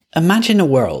Imagine a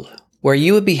world where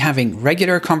you would be having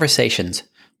regular conversations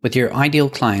with your ideal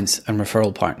clients and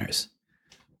referral partners.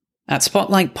 At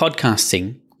Spotlight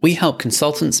Podcasting, we help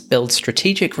consultants build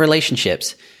strategic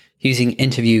relationships using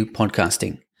interview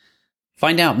podcasting.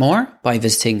 Find out more by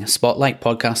visiting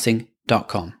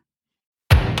spotlightpodcasting.com.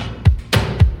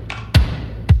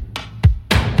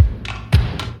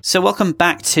 So welcome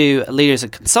back to Leaders of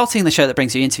Consulting, the show that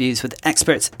brings you interviews with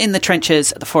experts in the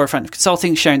trenches at the forefront of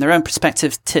consulting, sharing their own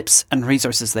perspectives, tips, and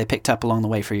resources they picked up along the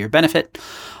way for your benefit.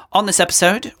 On this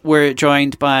episode, we're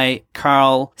joined by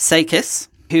Karl Sakas,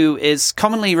 who is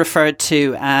commonly referred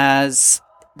to as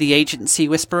the agency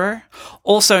whisperer,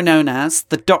 also known as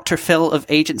the Dr. Phil of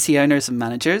agency owners and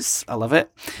managers. I love it.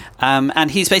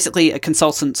 And he's basically a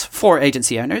consultant for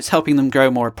agency owners, helping them grow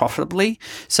more profitably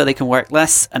so they can work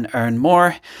less and earn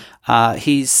more.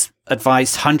 He's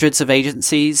advised hundreds of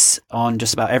agencies on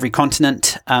just about every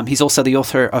continent. He's also the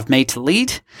author of Made to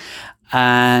Lead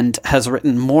and has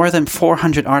written more than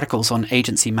 400 articles on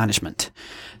agency management.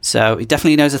 So he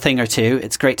definitely knows a thing or two.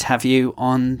 It's great to have you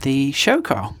on the show,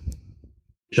 Karl.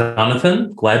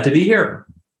 Jonathan, glad to be here.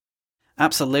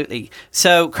 Absolutely.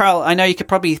 So, Karl, I know you could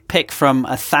probably pick from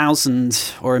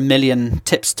 1,000 or 1,000,000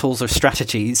 tips, tools, or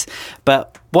strategies,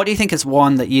 but what do you think is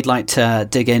one that you'd like to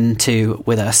dig into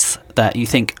with us that you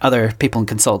think other people in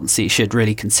consultancy should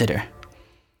really consider?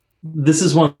 This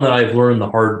is one that I've learned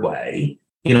the hard way.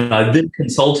 I've been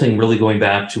consulting really going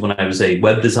back to when I was a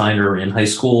web designer in high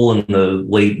school in the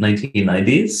late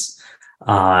 1990s.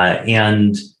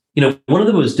 One of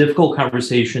the most difficult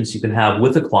conversations you can have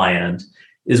with a client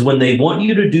is when they want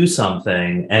you to do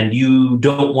something and you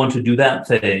don't want to do that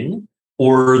thing,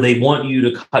 or they want you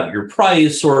to cut your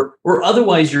price, or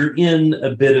otherwise you're in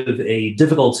a bit of a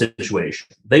difficult situation.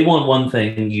 They want one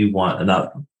thing, you want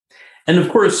another. And of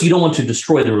course, you don't want to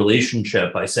destroy the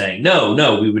relationship by saying, no,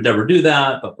 we would never do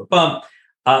that, but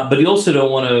you also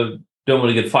don't want to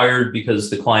get fired because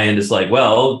the client is like,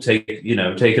 well, take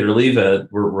it or leave it,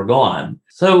 we're gone.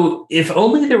 So if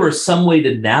only there was some way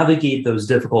to navigate those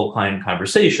difficult client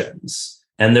conversations,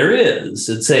 and there is.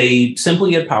 It's a simple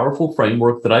yet powerful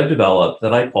framework that I've developed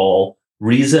that I call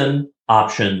Reason,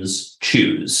 Options,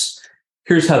 Choose.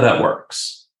 Here's how that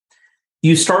works.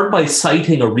 You start by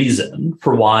citing a reason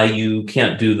for why you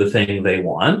can't do the thing they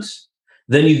want.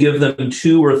 Then you give them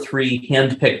 2 or 3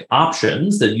 hand-picked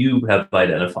options that you have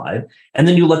identified, and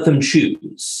then you let them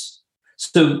choose.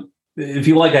 So if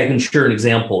you like, I can share an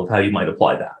example of how you might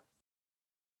apply that.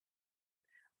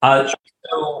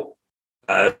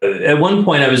 At one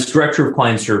point, I was director of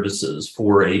client services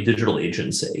for a digital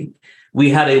agency. We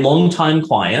had a longtime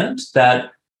client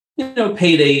that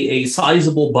paid a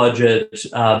sizable budget,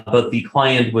 but the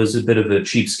client was a bit of a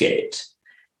cheapskate.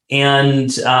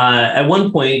 And at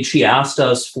one point, she asked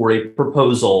us for a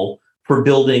proposal for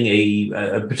building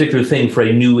a particular thing for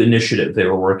a new initiative they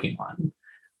were working on.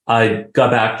 I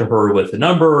got back to her with the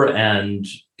number and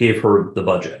gave her the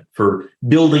budget for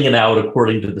building it out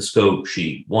according to the scope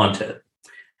she wanted.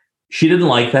 She didn't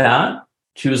like that.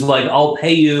 She was like, I'll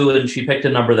pay you. And she picked a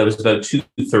number that was about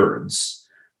 2/3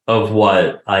 of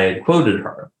what I had quoted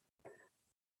her.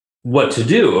 What to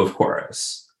do, of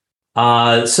course.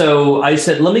 So I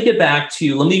said, let me get back to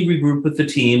you. Let me regroup with the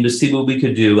team to see what we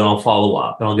could do, and I'll follow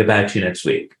up, and I'll get back to you next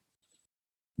week.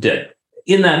 Did.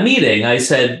 In that meeting, I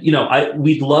said,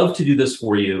 we'd love to do this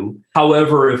for you.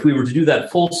 However, if we were to do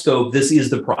that full scope, this is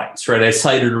the price, right? I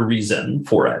cited a reason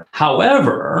for it.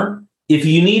 However, if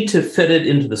you need to fit it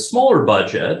into the smaller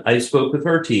budget, I spoke with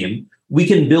our team, we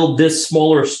can build this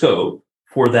smaller scope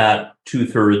for that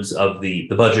 2/3 of the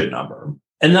budget number.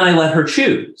 And then I let her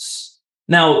choose.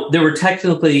 Now, there were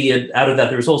technically, out of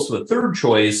that, there's also a third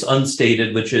choice,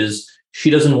 unstated, which is she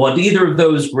doesn't want either of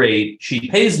those, great. She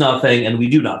pays nothing and we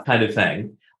do not kind of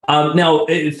thing. Now,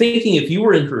 thinking if you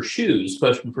were in her shoes,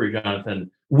 question for you, Jonathan,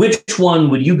 which one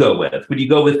would you go with? Would you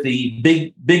go with the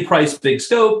big price, big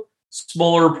scope,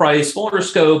 smaller price, smaller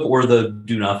scope, or the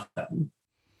do nothing?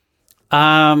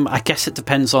 I guess it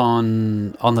depends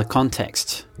on the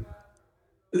context.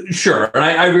 Sure. And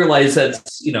I realize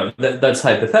that's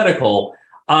hypothetical.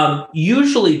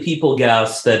 Usually people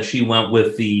guess that she went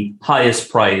with the highest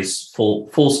price, full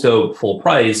scope, full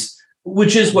price,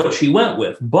 which is what she went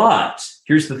with. But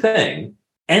here's the thing.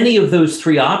 Any of those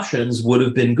 3 options would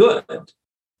have been good.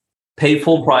 Pay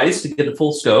full price to get a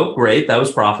full scope. Great. That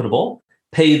was profitable.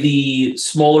 Pay the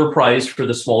smaller price for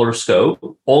the smaller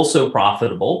scope. Also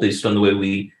profitable based on the way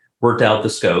we worked out the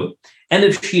scope. And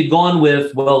if she had gone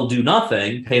with, well, do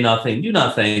nothing, pay nothing, do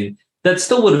nothing, that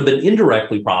still would have been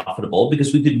indirectly profitable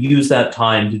because we could use that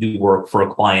time to do work for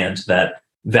a client that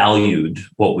valued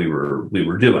what we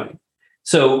were doing.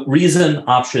 So reason,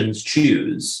 options,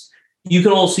 choose. You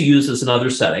can also use this in other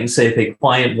settings. Say if a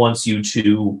client wants you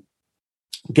to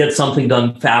get something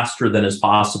done faster than is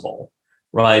possible,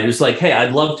 right? It's like, hey,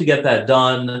 I'd love to get that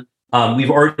done. We've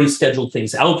already scheduled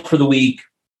things out for the week.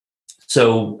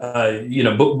 So,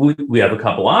 but we have a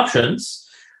couple options.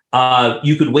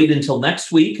 You could wait until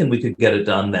next week and we could get it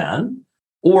done then.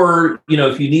 Or,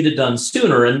 if you need it done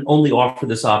sooner and only offer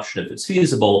this option if it's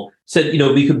feasible, said,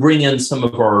 we could bring in some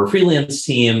of our freelance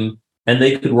team and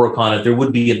they could work on it. There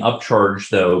would be an upcharge,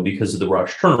 though, because of the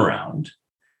rush turnaround.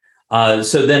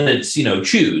 So then it's,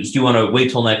 choose. Do you want to wait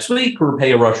till next week or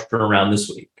pay a rush turnaround this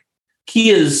week?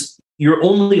 Key is you're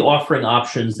only offering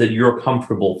options that you're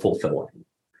comfortable fulfilling.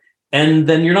 And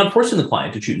then you're not forcing the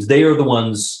client to choose. They are the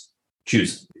ones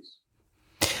choosing.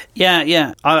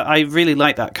 Yeah. I really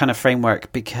like that kind of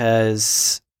framework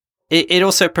because it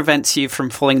also prevents you from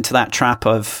falling into that trap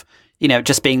of,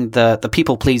 just being the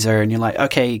people pleaser. And you're like,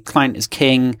 okay, client is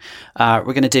king. We're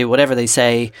going to do whatever they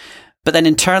say. But then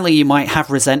internally you might have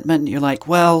resentment. You're like,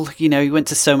 well, you went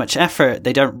to so much effort.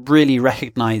 They don't really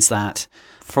recognize that,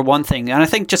 for one thing. And I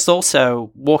think just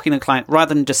also walking the client,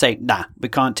 rather than just say, nah, we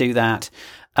can't do that.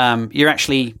 You're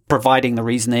actually providing the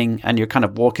reasoning and you're kind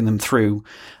of walking them through,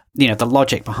 the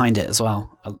logic behind it as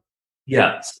well.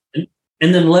 Yes.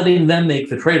 And then letting them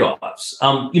make the trade-offs.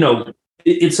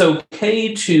 It's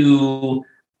okay to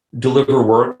deliver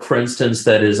work, for instance,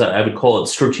 that is, I would call it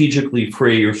strategically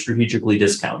free or strategically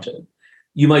discounted.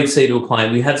 You might say to a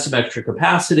client, we had some extra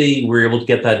capacity. We're able to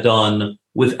get that done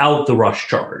without the rush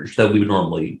charge that we would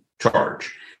normally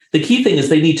charge. The key thing is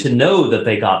they need to know that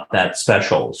they got that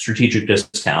special strategic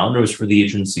discount. It was for the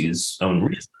agency's own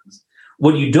reasons.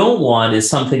 What you don't want is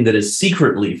something that is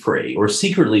secretly free or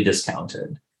secretly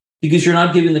discounted, because you're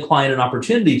not giving the client an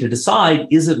opportunity to decide,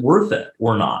 is it worth it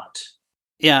or not?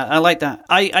 Yeah, I like that.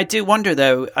 I do wonder,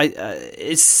 though,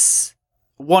 it's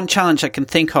one challenge I can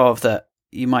think of that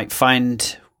you might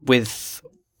find with,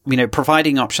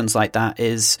 providing options like that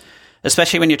is,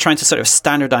 especially when you're trying to sort of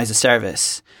standardize a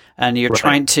service and you're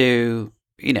trying to,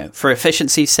 for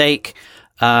efficiency's sake,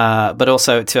 but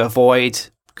also to avoid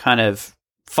kind of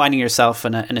finding yourself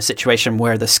in a situation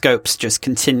where the scope's just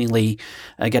continually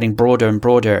getting broader and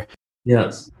broader.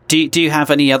 Yes. Do you have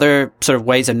any other sort of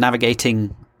ways of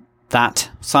navigating that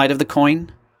side of the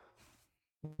coin?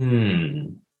 I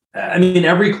mean,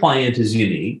 every client is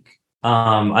unique.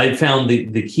 I found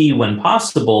the key, when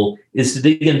possible, is to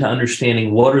dig into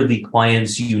understanding what are the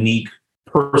client's unique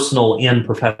personal and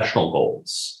professional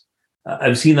goals.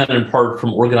 I've seen that in part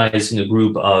from organizing a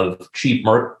group of chief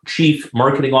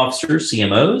marketing officers,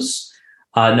 CMOs,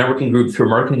 networking group through a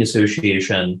marketing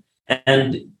association.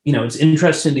 And, it's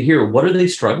interesting to hear, what are they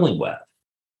struggling with?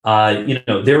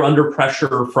 They're under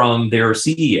pressure from their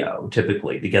CEO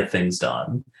typically to get things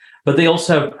done, but they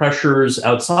also have pressures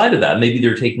outside of that. Maybe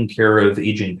they're taking care of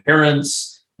aging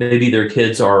parents. Maybe their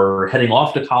kids are heading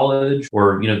off to college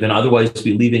or, going to otherwise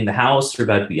be leaving the house. They're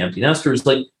about to be empty nesters.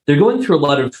 Like, they're going through a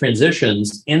lot of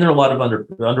transitions and they're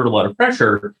under a lot of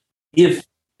pressure. If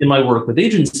in my work with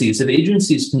agencies, if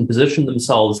agencies can position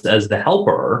themselves as the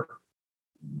helper,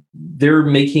 they're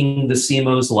making the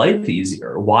CMO's life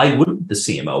easier. Why wouldn't the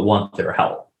CMO want their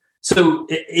help? So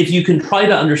if you can try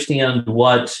to understand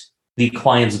what the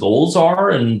client's goals are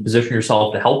and position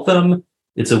yourself to help them,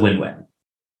 it's a win-win.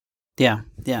 Yeah,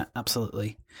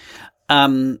 absolutely.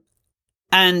 And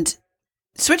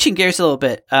switching gears a little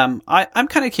bit, I'm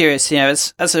kind of curious,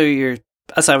 as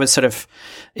I was sort of,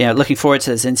 looking forward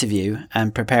to this interview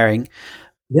and preparing.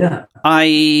 Yeah.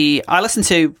 I listened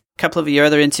to couple of your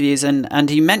other interviews,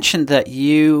 and you mentioned that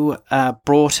you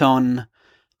brought on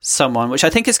someone, which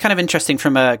I think is kind of interesting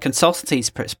from a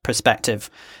consultancy's perspective.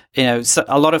 So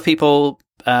a lot of people,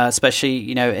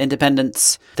 especially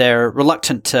independents, they're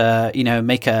reluctant to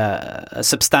make a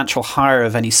substantial hire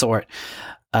of any sort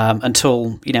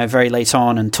until very late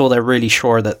on, until they're really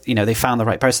sure that they found the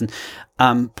right person.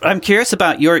 I'm curious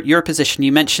about your position.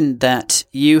 You mentioned that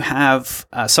you have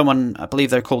someone, I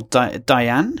believe they're called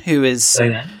Diane, who is...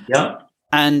 Diane, yeah.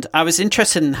 And I was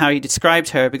interested in how you described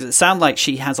her, because it sounded like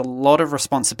she has a lot of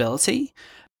responsibility,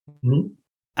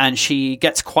 and she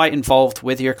gets quite involved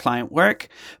with your client work.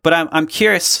 But I'm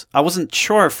curious, I wasn't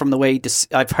sure from the way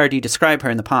I've heard you describe her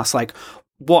in the past, like,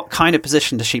 what kind of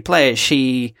position does she play? Is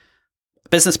she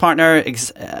business partner,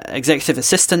 executive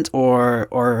assistant,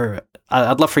 or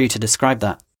I'd love for you to describe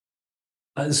that.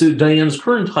 So Diane's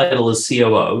current title is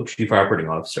COO, Chief Operating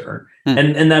Officer,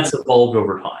 and that's evolved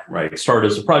over time, right?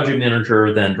 Started as a project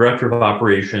manager, then Director of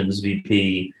Operations,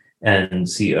 VP, and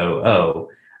COO.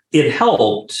 It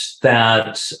helped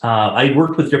that I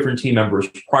worked with different team members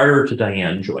prior to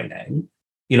Diane joining.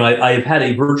 I've had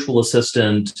a virtual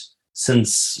assistant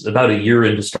since about a year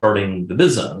into starting the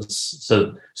business.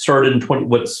 So started in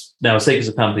what's now Sakas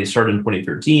a company, started in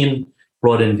 2013,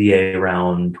 brought in VA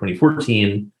around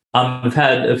 2014. I've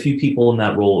had a few people in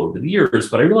that role over the years,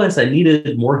 but I realized I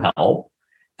needed more help.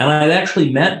 And I had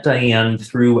actually met Diane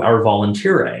through our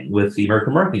volunteering with the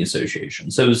American Marketing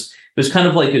Association. So it was kind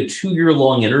of like a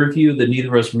 2-year-long interview that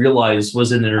neither of us realized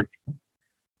was an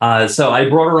interview. So I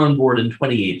brought her on board in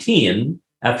 2018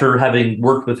 after having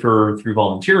worked with her through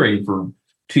volunteering for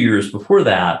 2 years before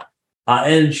that.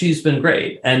 And she's been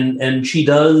great. And she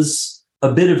does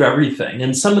a bit of everything.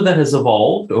 And some of that has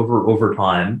evolved over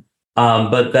time.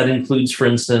 But that includes, for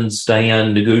instance,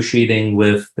 Diane negotiating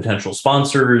with potential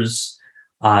sponsors,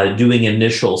 doing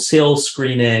initial sales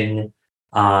screening.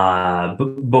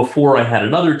 Before I had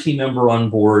another team member on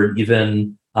board,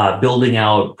 even building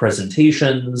out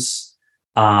presentations.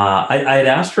 I had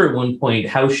asked her at one point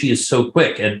how she is so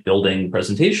quick at building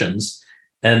presentations.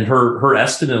 And her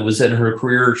estimate was that in her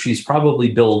career, she's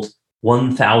probably built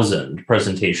 1,000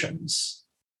 presentations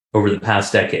over the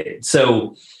past decade.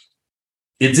 So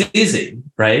it's easy,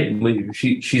 right?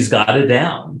 She's got it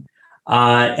down.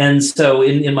 And so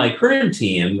in my current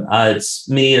team, it's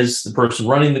me as the person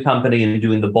running the company and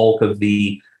doing the bulk of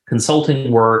the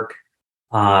consulting work.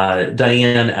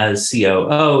 Diane as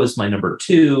COO is my number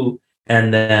 2.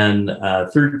 And then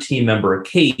third team member,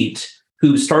 Kate,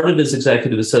 who started as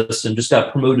executive assistant, just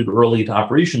got promoted early to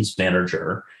operations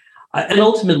manager. And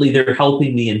ultimately, they're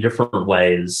helping me in different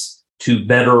ways to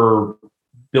better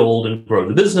build and grow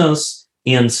the business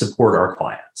and support our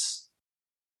clients.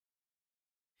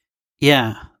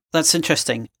 Yeah, that's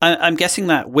interesting. I'm guessing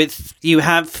that with you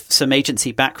have some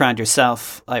agency background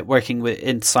yourself, like working with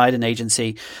inside an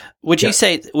agency. Would you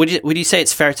say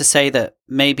it's fair to say that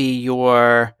maybe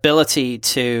your ability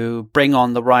to bring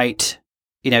on the right,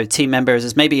 team members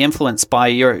is maybe influenced by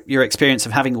your experience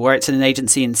of having worked in an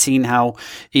agency and seen how,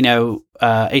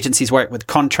 agencies work with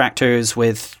contractors,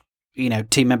 with,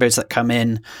 team members that come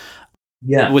in.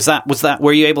 Yeah.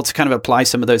 Were you able to kind of apply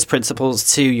some of those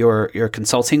principles to your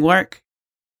consulting work?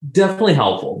 Definitely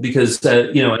helpful because,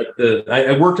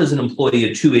 I worked as an employee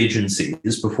at 2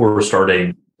 agencies before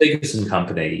starting Sakas &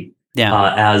 Company.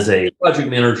 As a project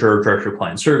manager, director of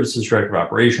client services, director of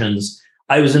operations.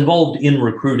 I was involved in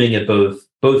recruiting at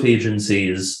both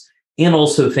agencies and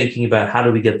also thinking about how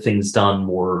do we get things done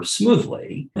more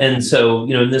smoothly. And so,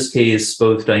 in this case,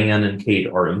 both Diane and Kate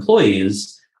are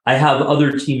employees. I have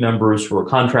other team members who are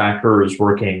contractors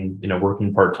working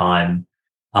part-time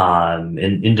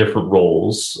in different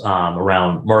roles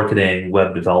around marketing,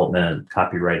 web development,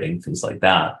 copywriting, things like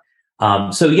that.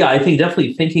 I think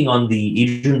definitely thinking on the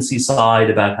agency side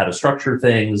about how to structure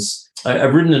things.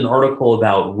 I've written an article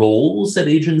about roles at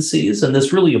agencies, and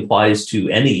this really applies to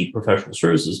any professional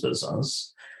services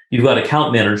business. You've got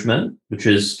account management, which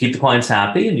is keep the clients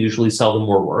happy and usually sell them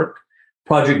more work.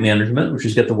 Project management, which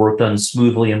is get the work done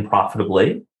smoothly and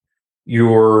profitably.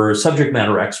 Your subject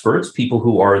matter experts, people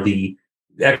who are the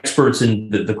experts in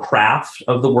the craft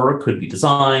of the work, could be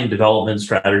design, development,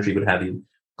 strategy, what have you.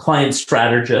 Client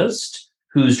strategist,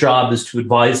 whose job is to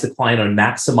advise the client on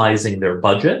maximizing their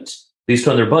budget. Based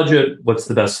on their budget, what's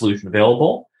the best solution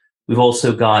available? We've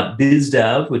also got biz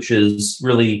dev, which is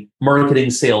really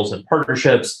marketing, sales, and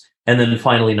partnerships. And then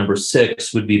finally, number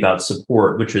 6 would be about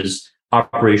support, which is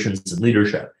operations and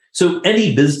leadership. So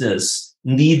any business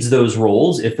needs those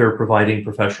roles if they're providing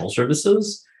professional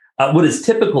services. What is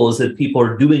typical is that people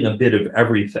are doing a bit of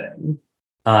everything.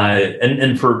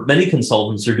 And for many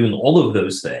consultants, they're doing all of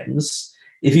those things.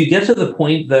 If you get to the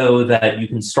point, though, that you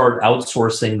can start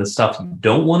outsourcing the stuff you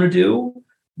don't want to do,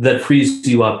 that frees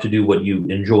you up to do what you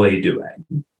enjoy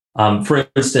doing. For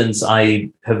instance,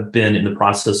 I have been in the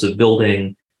process of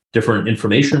building different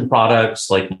information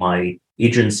products like my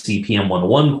agency PM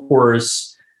 101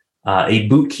 course, a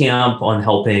boot camp on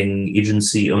helping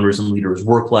agency owners and leaders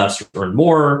work less, earn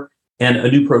more, and a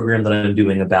new program that I'm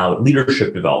doing about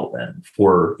leadership development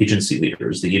for agency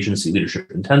leaders, the Agency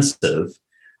Leadership Intensive.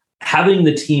 Having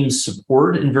the team's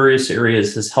support in various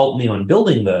areas has helped me on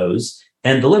building those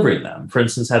and delivering them. For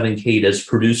instance, having Kate as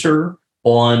producer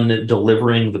on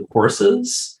delivering the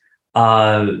courses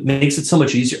makes it so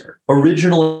much easier.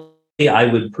 Originally, I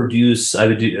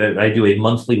do a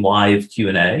monthly live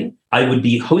Q&A. I would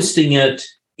be hosting it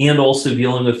and also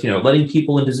dealing with, letting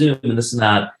people into Zoom and this and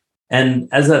that. And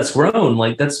as that's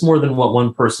grown, that's more than what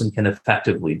one person can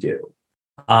effectively do.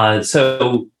 And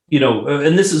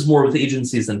this is more with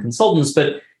agencies than consultants,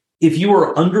 but if you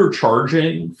are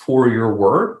undercharging for your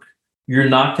work, you're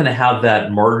not going to have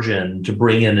that margin to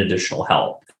bring in additional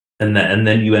help. And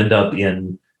then you end up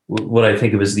in what I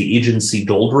think of as the agency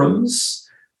doldrums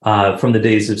from the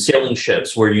days of sailing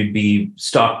ships, where you'd be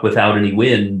stuck without any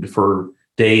wind for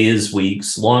days,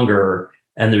 weeks, longer,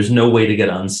 and there's no way to get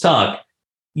unstuck.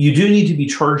 You do need to be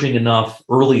charging enough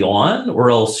early on, or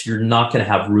else you're not going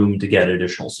to have room to get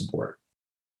additional support.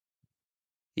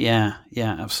 Yeah,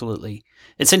 absolutely.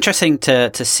 It's interesting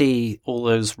to see all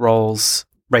those roles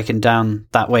breaking down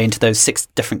that way into those 6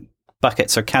 different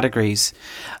buckets or categories.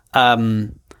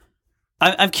 I'm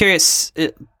curious,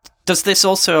 does this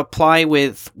also apply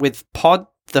with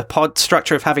the pod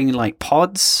structure of having like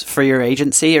pods for your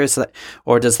agency,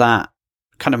 or does that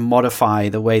kind of modify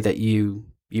the way that you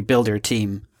build your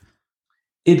team?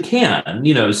 It can,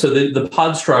 so the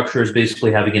pod structure is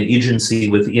basically having an agency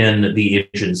within the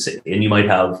agency, and you might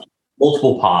have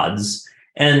multiple pods.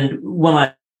 And when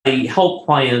I help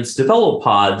clients develop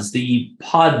pods, the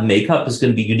pod makeup is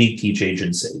going to be unique to each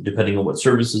agency, depending on what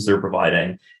services they're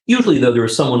providing. Usually, though,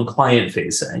 there's someone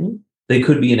client-facing. They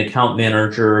could be an account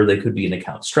manager. They could be an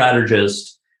account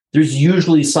strategist. There's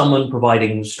usually someone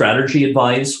providing strategy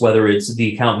advice, whether it's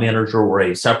the account manager or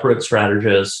a separate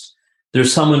strategist.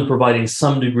 There's someone providing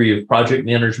some degree of project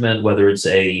management, whether it's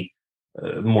a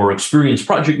more experienced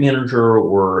project manager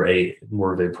or a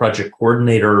more of a project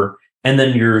coordinator. And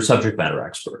then your subject matter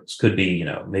experts could be,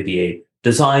 maybe a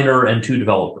designer and 2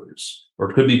 developers, or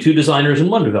it could be 2 designers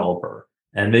and 1 developer,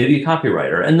 and maybe a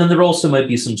copywriter. And then there also might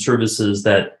be some services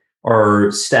that are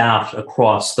staffed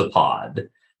across the pod.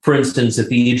 For instance, if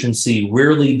the agency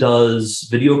rarely does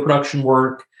video production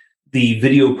work, the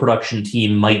video production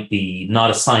team might be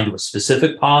not assigned to a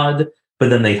specific pod, but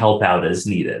then they help out as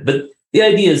needed. But the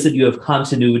idea is that you have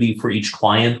continuity for each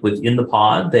client within the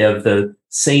pod. They have the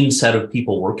same set of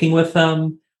people working with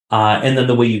them. And then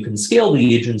the way you can scale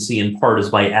the agency in part is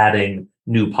by adding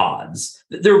new pods.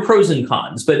 There are pros and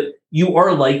cons, but you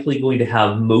are likely going to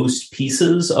have most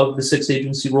pieces of the 6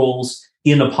 agency roles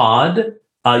in a pod.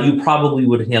 You probably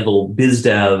would handle biz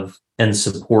dev and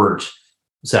support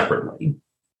separately.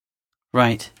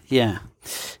 Right. Yeah.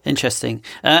 Interesting.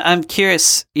 I'm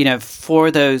curious, for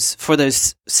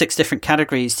those 6 different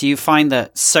categories, do you find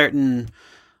that certain,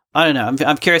 I don't know,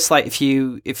 I'm curious, like if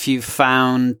you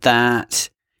found that,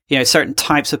 certain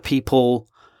types of people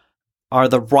are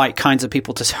the right kinds of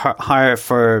people to hire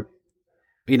for,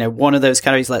 one of those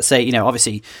categories. Let's say,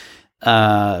 obviously,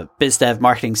 biz dev,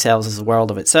 marketing, sales is a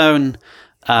world of its own.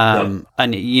 And,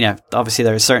 obviously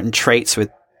there are certain traits with,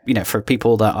 for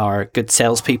people that are good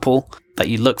salespeople that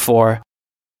you look for.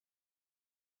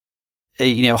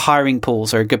 Hiring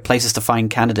pools are good places to find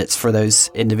candidates for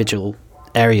those individual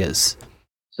areas.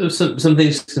 So some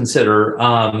things to consider.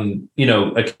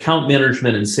 Account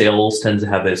management and sales tend to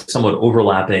have a somewhat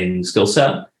overlapping skill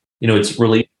set. It's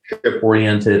relationship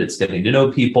oriented. It's getting to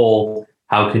know people.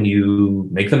 How can you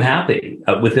make them happy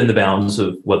within the bounds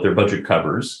of what their budget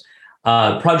covers?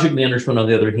 Project management, on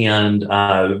the other hand,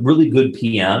 really good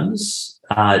PMs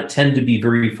tend to be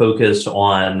very focused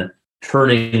on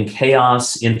turning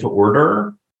chaos into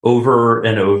order over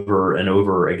and over and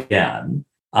over again.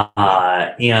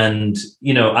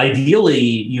 Ideally,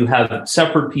 you have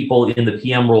separate people in the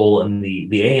PM role and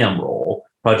the AM role,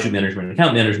 project management and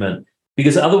account management,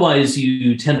 because otherwise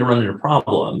you tend to run into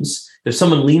problems. If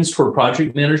someone leans toward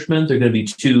project management, they're going to be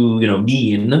too,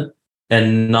 mean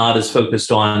and not as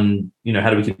focused on, how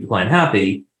do we keep the client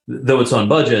happy, though it's on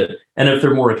budget. And if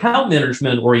they're more account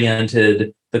management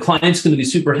oriented, the client's going to be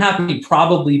super happy,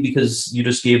 probably because you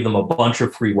just gave them a bunch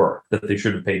of free work that they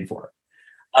should have paid for.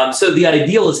 So the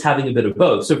ideal is having a bit of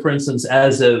both. So for instance,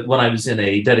 when I was in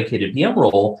a dedicated PM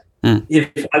role,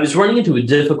 if I was running into a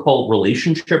difficult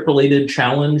relationship related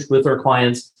challenge with our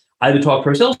clients, I would talk to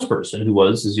our salesperson who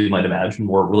was, as you might imagine,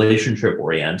 more relationship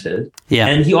oriented. Yeah.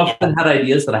 And he often had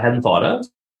ideas that I hadn't thought of.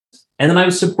 And then I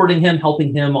was supporting him,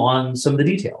 helping him on some of the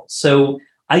details. So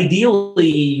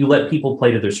ideally, you let people play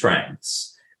to their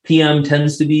strengths. PM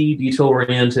tends to be detail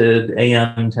oriented.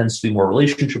 AM tends to be more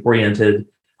relationship oriented.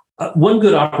 One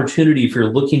good opportunity if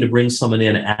you're looking to bring someone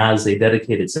in as a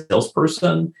dedicated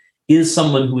salesperson is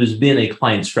someone who has been a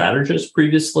client strategist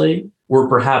previously, or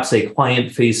perhaps a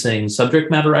client-facing subject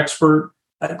matter expert.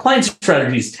 Client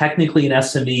strategy is technically an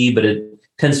SME, but it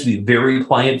tends to be very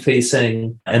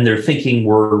client-facing, and they're thinking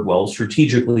more,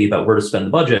 strategically about where to spend the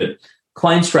budget.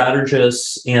 Client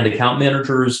strategists and account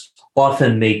managers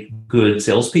often make good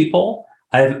salespeople.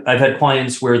 I've had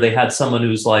clients where they had someone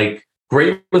who's like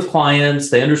great with clients,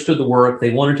 they understood the work,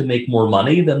 they wanted to make more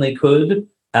money than they could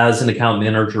as an account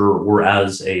manager or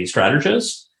as a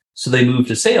strategist. So they moved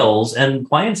to sales, and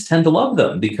clients tend to love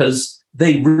them because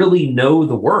they really know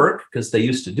the work because they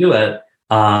used to do it.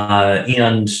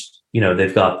 And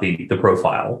they've got the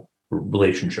profile.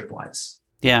 relationship wise.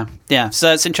 Yeah, yeah.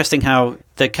 So it's interesting how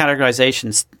the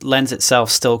categorization lends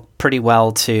itself still pretty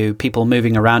well to people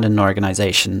moving around in an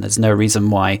organization. There's no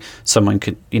reason why someone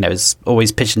could, is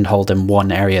always pigeonholed in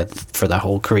one area for their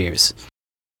whole careers.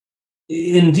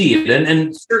 Indeed.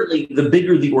 And certainly the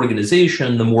bigger the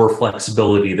organization, the more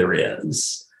flexibility there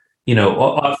is.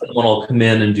 Often when I'll come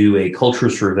in and do a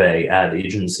culture survey at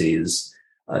agencies,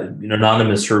 an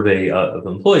anonymous survey of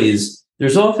employees,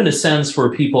 there's often a sense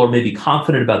where people are maybe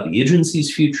confident about the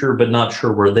agency's future, but not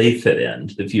sure where they fit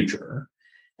into the future.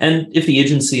 And if the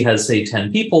agency has, say,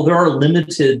 10 people, there are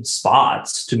limited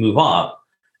spots to move up.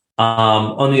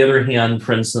 On the other hand,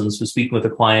 for instance, was speaking with a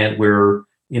client where,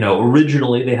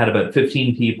 originally they had about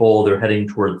 15 people, they're heading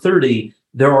toward 30.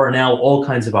 There are now all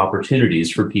kinds of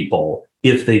opportunities for people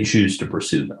if they choose to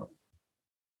pursue them.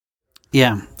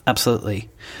 Yeah, absolutely.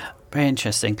 Very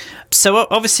interesting. So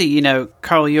obviously,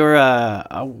 Karl, you're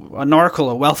an oracle,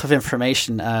 a wealth of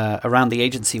information around the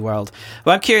agency world.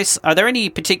 Well, I'm curious, are there any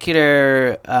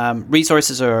particular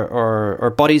resources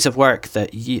or bodies of work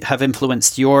that have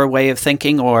influenced your way of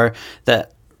thinking, or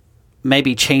that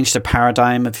maybe changed the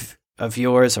paradigm of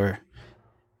yours? Or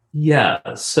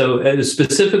Yeah, so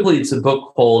specifically, it's a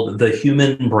book called The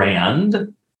Human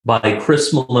Brand by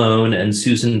Chris Malone and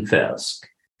Susan Fisk.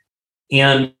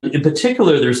 And in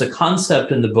particular, there's a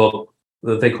concept in the book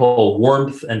that they call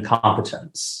warmth and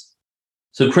competence.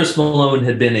 So Chris Malone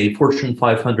had been a Fortune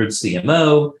 500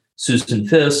 CMO, Susan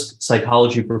Fisk,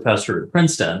 psychology professor at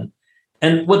Princeton.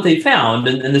 And what they found,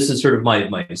 and this is sort of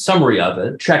my summary of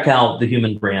it, check out The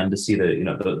Human Brand to see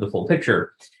the full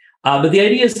picture. But the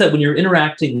idea is that when you're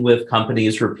interacting with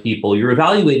companies or people, you're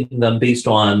evaluating them based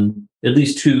on at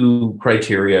least two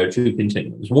criteria, two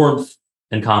continuums: warmth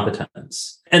and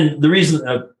competence. And the reason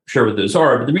I'll share what those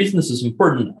are, but the reason this is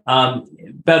important,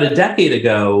 about a decade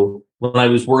ago, when I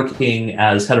was working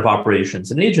as head of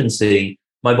operations in an agency,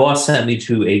 my boss sent me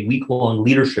to a week-long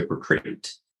leadership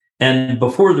retreat. And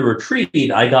before the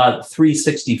retreat, I got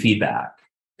 360 feedback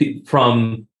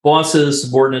from bosses,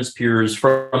 subordinates, peers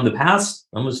from the past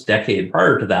almost decade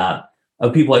prior to that,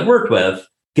 of people I'd worked with,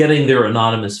 getting their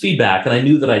anonymous feedback. And I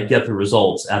knew that I'd get the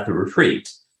results at the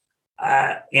retreat.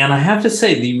 And I have to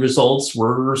say, the results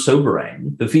were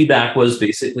sobering. The feedback was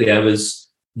basically I was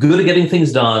good at getting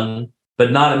things done,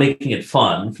 but not at making it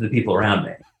fun for the people around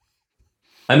me.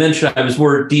 I mentioned I was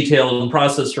more detailed and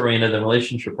process-oriented than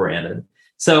relationship-oriented.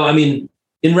 So, in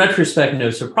retrospect,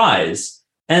 no surprise.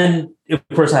 And of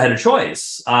course, I had a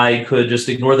choice. I could just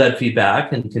ignore that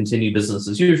feedback and continue business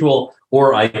as usual,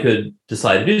 or I could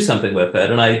decide to do something with it.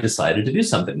 And I decided to do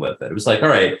something with it. It was like, all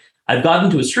right, I've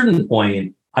gotten to a certain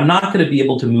point. I'm not going to be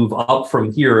able to move up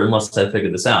from here unless I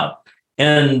figure this out.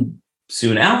 And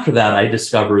soon after that, I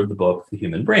discovered the book, The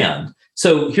Human Brand.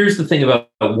 So here's the thing about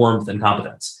warmth and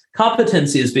competence.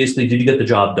 Competency is basically, did you get the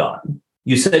job done?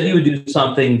 You said you would do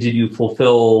something. Did you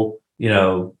fulfill,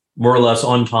 more or less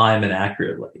on time and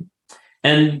accurately?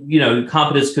 And,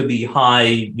 competence could be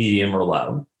high, medium, or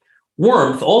low.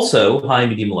 Warmth, also high,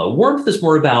 medium, low. Warmth is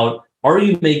more about, are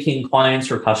you making clients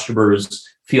or customers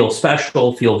feel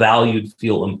special, feel valued,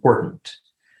 feel important?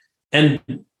 And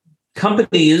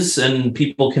companies and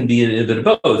people can be a bit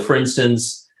of both. For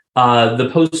instance, the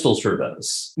Postal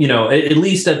Service, at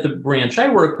least at the branch I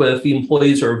work with, the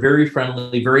employees are very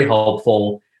friendly, very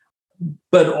helpful,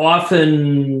 but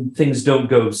often things don't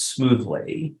go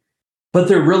smoothly, but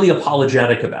they're really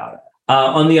apologetic about it.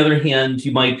 On the other hand,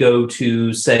 you might go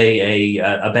to, say,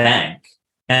 a bank,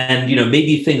 and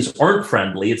maybe things aren't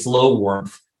friendly, it's low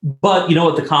warmth, but you know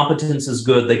what, the competence is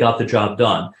good, they got the job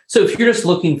done. So if you're just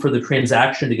looking for the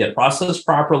transaction to get processed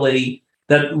properly,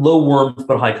 that low warmth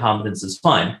but high competence is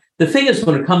fine. The thing is,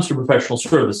 when it comes to professional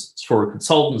services, for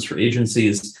consultants, for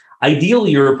agencies, ideally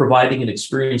you're providing an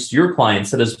experience to your clients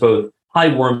that is both high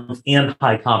warmth and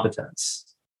high competence.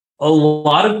 A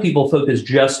lot of people focus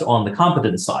just on the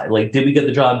competence side. Like, did we get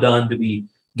the job done? Did we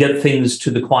get things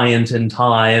to the client in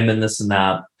time and this and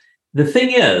that? The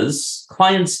thing is,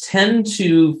 clients tend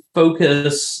to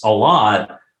focus a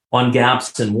lot on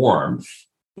gaps in warmth.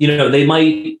 They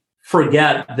might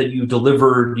forget that you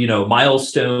delivered,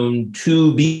 milestone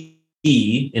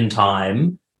 2B in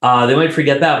time. They might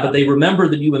forget that, but they remember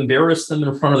that you embarrassed them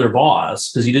in front of their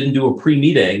boss because you didn't do a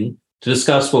pre-meeting to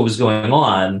discuss what was going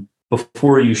on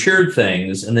before you shared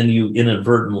things, and then you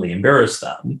inadvertently embarrassed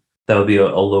them. That would be a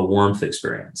low warmth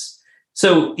experience.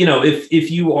 So,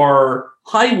 if you are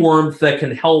high warmth, that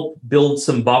can help build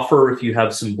some buffer if you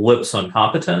have some blips on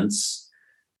competence.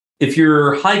 If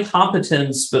you're high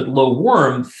competence but low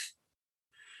warmth,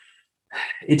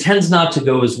 it tends not to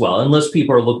go as well unless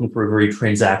people are looking for a very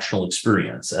transactional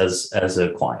experience as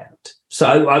a client.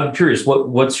 So I'm curious,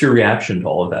 what's your reaction to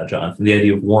all of that, John, from the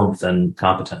idea of warmth and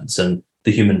competence and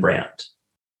the human brand?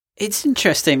 It's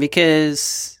interesting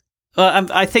because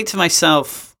I think to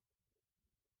myself,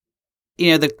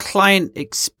 the client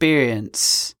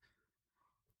experience,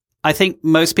 I think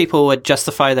most people would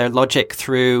justify their logic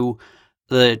through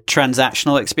the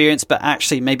transactional experience, but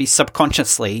actually maybe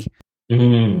subconsciously,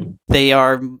 they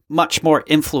are much more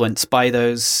influenced by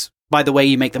the way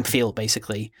you make them feel,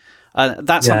 basically.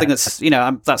 That's something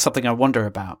that's something I wonder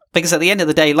about, because at the end of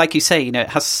the day, like you say,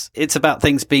 it's about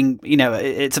things being,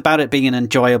 it's about it being an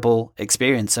enjoyable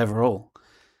experience overall.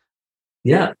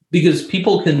 Yeah, because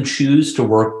people can choose to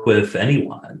work with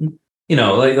anyone,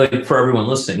 like for everyone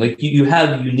listening, like you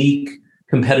have unique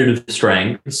competitive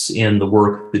strengths in the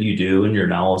work that you do and your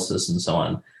analysis and so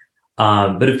on.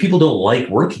 But if people don't like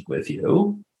working with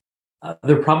you,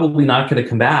 they're probably not going to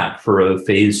come back for a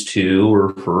phase 2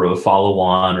 or for a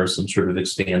follow-on or some sort of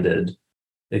expanded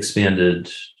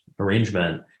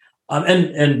arrangement.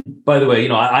 And by the way,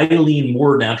 I lean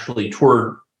more naturally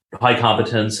toward high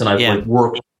competence, and I've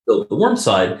worked the warmth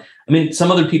side. I mean,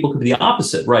 some other people could be the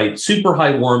opposite, right? Super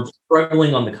high warmth,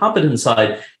 struggling on the competence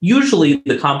side. Usually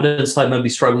the competence side might be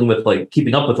struggling with like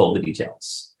keeping up with all the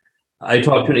details. I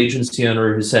talked to an agency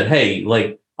owner who said, hey,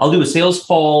 like I'll do a sales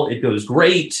call. It goes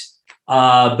great.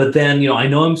 But then, I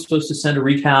know I'm supposed to send a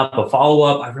recap, a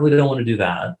follow-up. I really don't want to do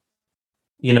that,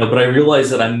 but I realize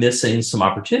that I'm missing some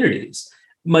opportunities.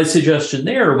 My suggestion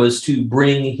there was to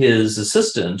bring his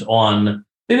assistant on,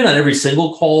 maybe not every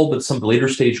single call, but some later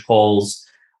stage calls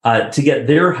to get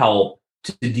their help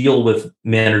to deal with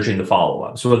managing the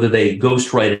follow-up. So whether they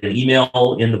ghostwrite an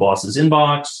email in the boss's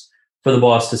inbox for the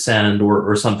boss to send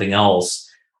or something else,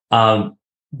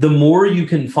 the more you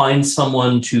can find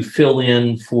someone to fill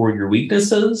in for your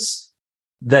weaknesses,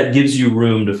 that gives you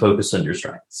room to focus on your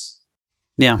strengths.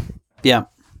 Yeah,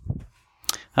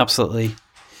 absolutely.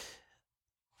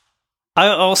 I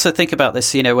also think about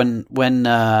this, when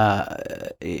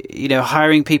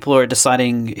hiring people or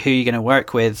deciding who you're going to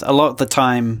work with. A lot of the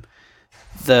time,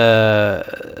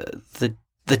 the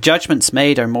judgments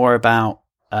made are more about,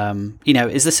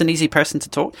 is this an easy person to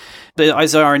talk? But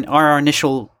as our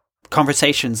initial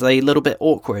conversations, are they a little bit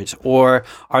awkward, or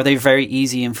are they very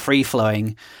easy and free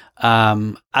flowing?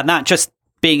 And that just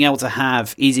being able to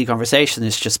have easy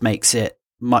conversations just makes it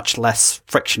much less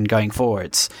friction going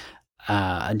forwards,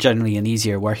 and generally an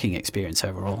easier working experience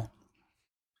overall.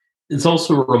 It's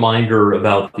also a reminder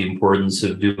about the importance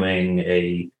of doing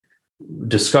a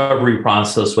discovery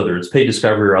process, whether it's paid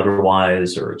discovery or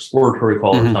otherwise, or exploratory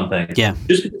call or something. Yeah.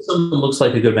 Just because someone looks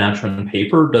like a good match on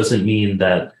paper doesn't mean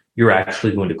that you're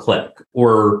actually going to click.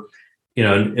 Or,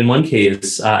 in one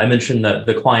case, I mentioned that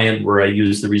the client where I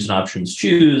used the reason options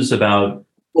choose about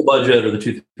full budget or the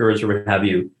 2/3 or what have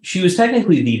you, she was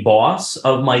technically the boss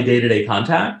of my day-to-day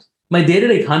contact. My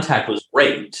day-to-day contact was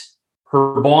great.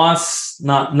 Her boss,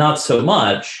 not so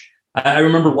much. I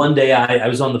remember one day I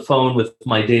was on the phone with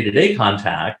my day-to-day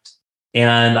contact,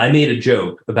 and I made a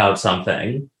joke about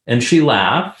something, and she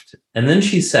laughed. And then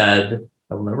she said,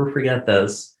 I will never forget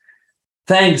this,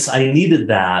 "Thanks, I needed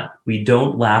that. We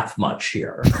don't laugh much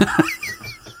here."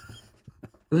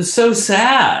 It was so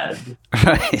sad.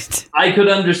 Right. I could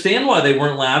understand why they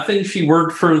weren't laughing. She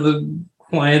worked for the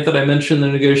client that I mentioned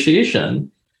in the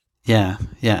negotiation. Yeah,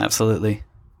 absolutely.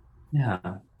 Yeah.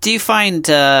 Do you find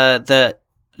that,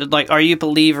 like, are you a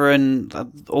believer in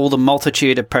all the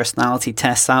multitude of personality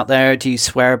tests out there? Do you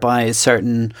swear by a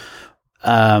certain,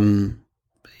 whether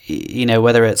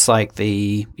it's like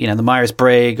the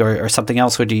Myers-Briggs or something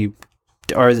else,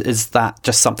 or is that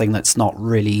just something that's not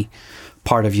really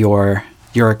part of your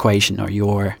equation or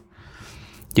your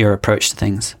approach to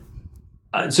things?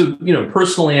 So,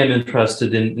 personally, I'm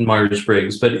interested in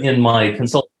Myers-Briggs, but in my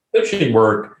consulting coaching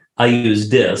work, I use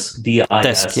DISC,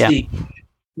 DISC. Yeah.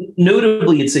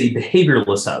 Notably, it's a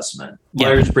behavioral assessment.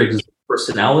 Myers-Briggs is a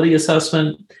personality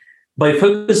assessment. By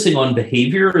focusing on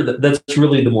behavior, that's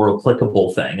really the more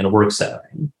applicable thing in a work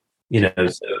setting. So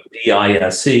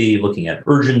DISC, looking at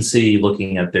urgency,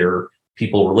 looking at their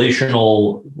people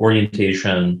relational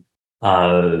orientation,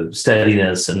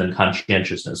 steadiness, and then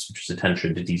conscientiousness, which is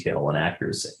attention to detail and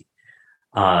accuracy.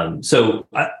 So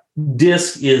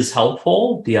DISC is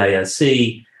helpful, DISC.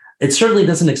 It certainly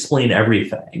doesn't explain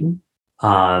everything.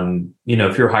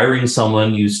 If you're hiring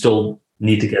someone, you still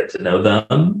need to get to know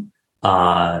them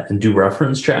and do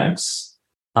reference checks.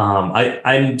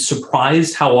 I'm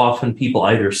surprised how often people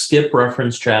either skip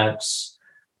reference checks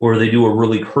or they do a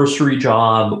really cursory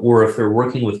job, or if they're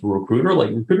working with a recruiter, like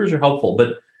recruiters are helpful,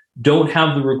 but don't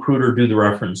have the recruiter do the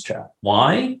reference check.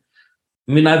 Why?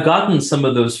 I mean, I've gotten some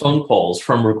of those phone calls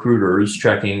from recruiters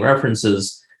checking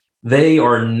references. They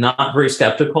are not very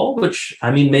skeptical, which,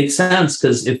 I mean, makes sense,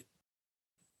 because if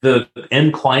the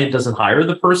end client doesn't hire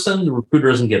the person, the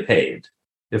recruiter doesn't get paid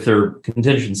if they're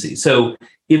contingency. So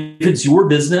if it's your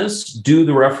business, do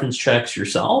the reference checks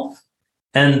yourself.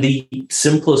 And the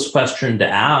simplest question to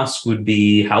ask would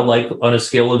be, how likely, on a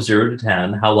scale of 0 to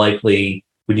 10, how likely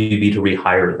would you be to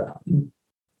rehire them?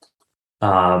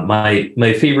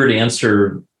 My favorite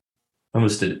answer,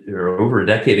 over a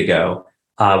decade ago,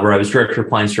 where I was director of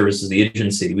client services at the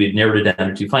agency, we had narrowed it down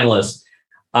to 2 finalists.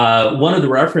 One of the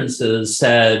references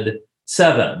said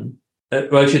 7.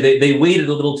 Well, actually, they waited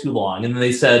a little too long, and then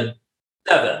they said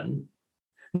 7.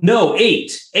 No,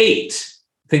 8. I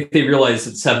think they realized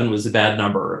that 7 was a bad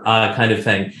number, kind of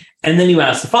thing. And then you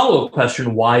ask the follow-up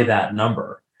question, why that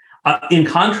number? In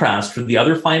contrast, for the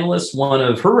other finalists, one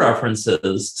of her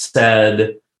references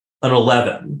said an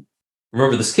 11.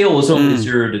 Remember, the scale was only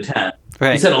 0 to 10.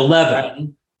 Right. He said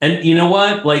 11. And you know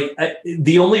what? Like,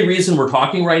 the only reason we're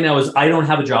talking right now is I don't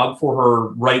have a job for her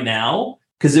right now,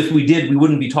 because if we did, we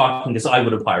wouldn't be talking, because I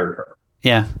would have hired her.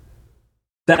 Yeah.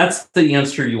 That's the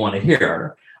answer you want to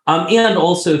hear. And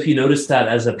also, if you notice that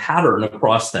as a pattern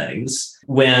across things,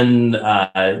 when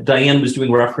Diane was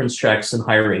doing reference checks and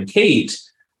hiring Kate,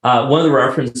 one of the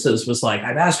references was like,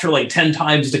 I've asked her like 10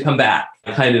 times to come back,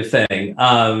 kind of thing.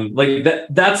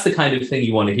 That's the kind of thing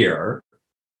you want to hear.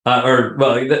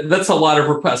 That's a lot of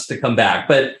requests to come back,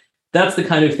 but that's the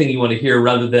kind of thing you want to hear,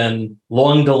 rather than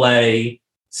long delay,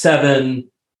 7,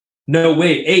 no,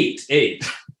 wait, 8.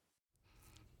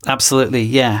 Absolutely,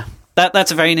 yeah.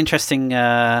 That's a very interesting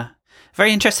detail.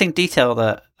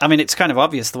 That, I mean, it's kind of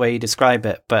obvious the way you describe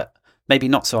it, but maybe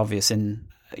not so obvious in,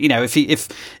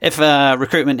 if a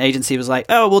recruitment agency was like,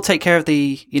 oh, we'll take care of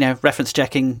the, reference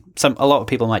checking, a lot of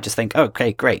people might just think, oh,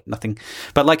 okay, great, nothing.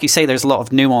 But like you say, there's a lot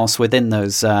of nuance within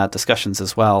those discussions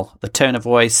as well. The tone of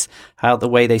voice, the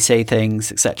way they say things,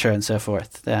 etc., and so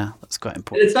forth. Yeah, that's quite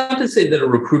important. It's not to say that a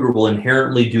recruiter will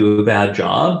inherently do a bad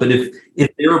job, but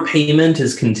if their payment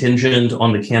is contingent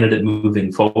on the candidate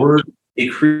moving forward,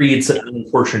 it creates an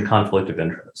unfortunate conflict of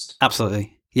interest.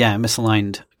 Absolutely. Yeah,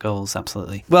 misaligned goals,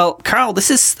 absolutely. Well, Karl, this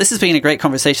has been a great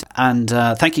conversation, and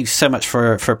thank you so much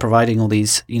for providing all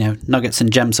these nuggets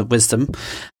and gems of wisdom.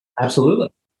 Absolutely.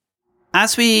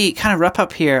 As we kind of wrap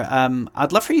up here,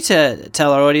 I'd love for you to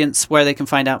tell our audience where they can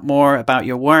find out more about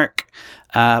your work,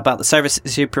 about the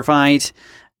services you provide,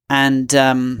 and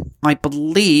I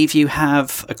believe you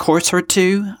have a course or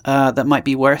two that might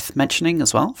be worth mentioning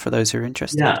as well for those who are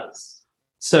interested. Yes.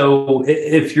 So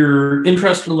if you're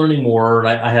interested in learning more,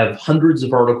 I have hundreds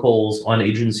of articles on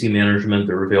agency management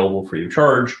that are available free of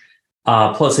charge,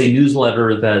 plus a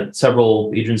newsletter that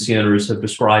several agency owners have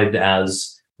described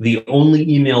as the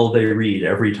only email they read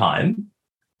every time.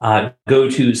 Go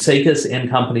to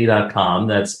sakasandcompany.com.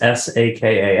 That's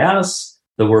SAKAS,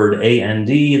 the word AND,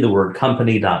 the word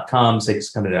company.com,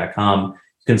 sakascompany.com.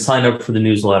 You can sign up for the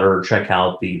newsletter or check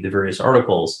out the various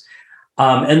articles.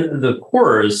 And the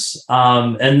course,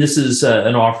 and this is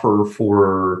an offer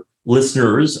for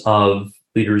listeners of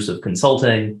Leaders of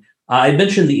Consulting. I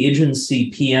mentioned the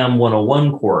Agency PM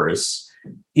 101 course.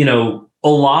 A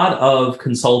lot of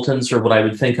consultants are what I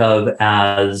would think of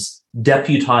as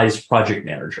deputized project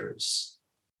managers,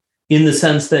 in the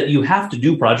sense that you have to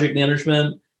do project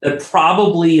management. That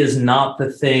probably is not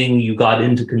the thing you got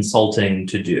into consulting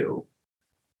to do.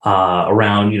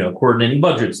 Around, coordinating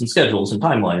budgets and schedules and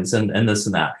timelines and this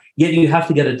and that. Yet you have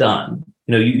to get it done.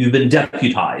 You've been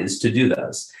deputized to do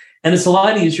this. And it's a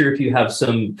lot easier if you have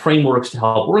some frameworks to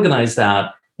help organize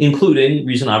that, including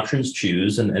reason, options,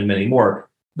 choose, and many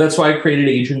more. That's why I created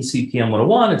Agency PM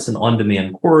 101. It's an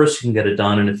on-demand course. You can get it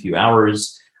done in a few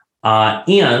hours.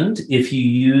 And if you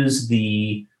use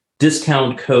the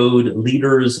discount code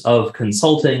Leaders of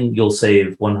Consulting, you'll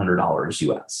save $100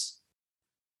 US.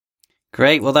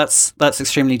 Great. Well, that's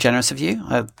extremely generous of you.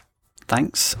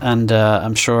 Thanks. And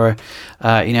I'm sure,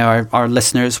 our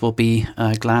listeners will be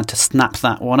glad to snap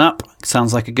that one up.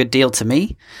 Sounds like a good deal to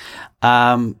me.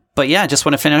 But yeah, I just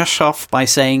want to finish off by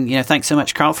saying, thanks so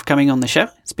much, Karl, for coming on the show.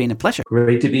 It's been a pleasure.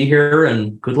 Great to be here,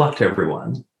 and good luck to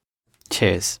everyone.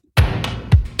 Cheers.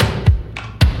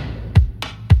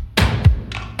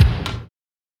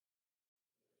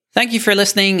 Thank you for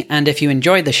listening, and if you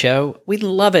enjoyed the show, we'd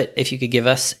love it if you could give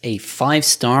us a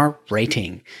 5-star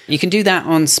rating. You can do that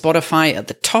on Spotify at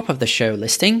the top of the show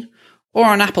listing, or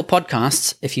on Apple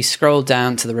Podcasts if you scroll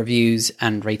down to the reviews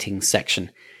and ratings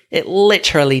section. It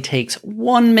literally takes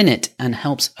 1 minute and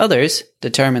helps others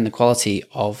determine the quality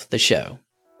of the show.